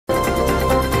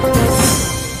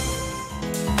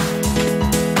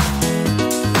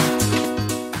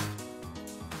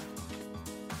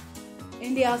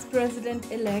India's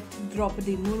President-elect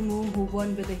Draupadi Murmu, who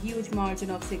won with a huge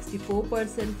margin of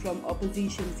 64% from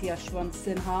opposition's Yashwant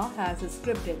Sinha, has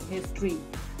scripted history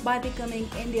by becoming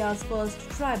India's first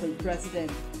tribal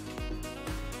president.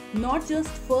 Not just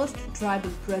first tribal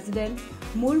president,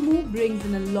 Murmu brings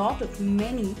in a lot of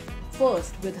many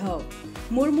firsts with her.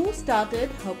 Murmu started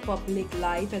her public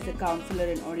life as a councillor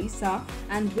in Odisha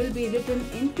and will be written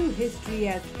into history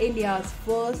as India's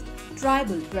first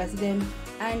tribal president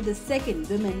and the second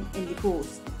woman in the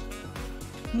post.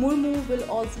 Murmu will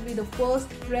also be the first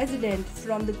president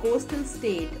from the coastal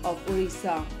state of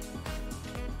Odisha.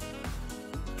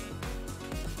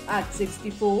 At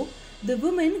 64, the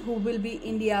woman who will be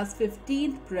India's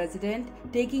 15th president,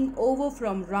 taking over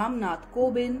from Ramnath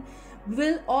Kovind,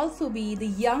 will also be the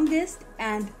youngest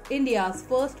and India's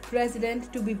first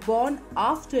president to be born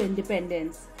after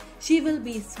independence. She will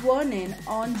be sworn in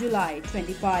on July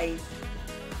 25.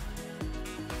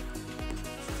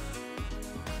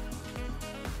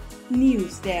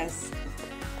 News Desk.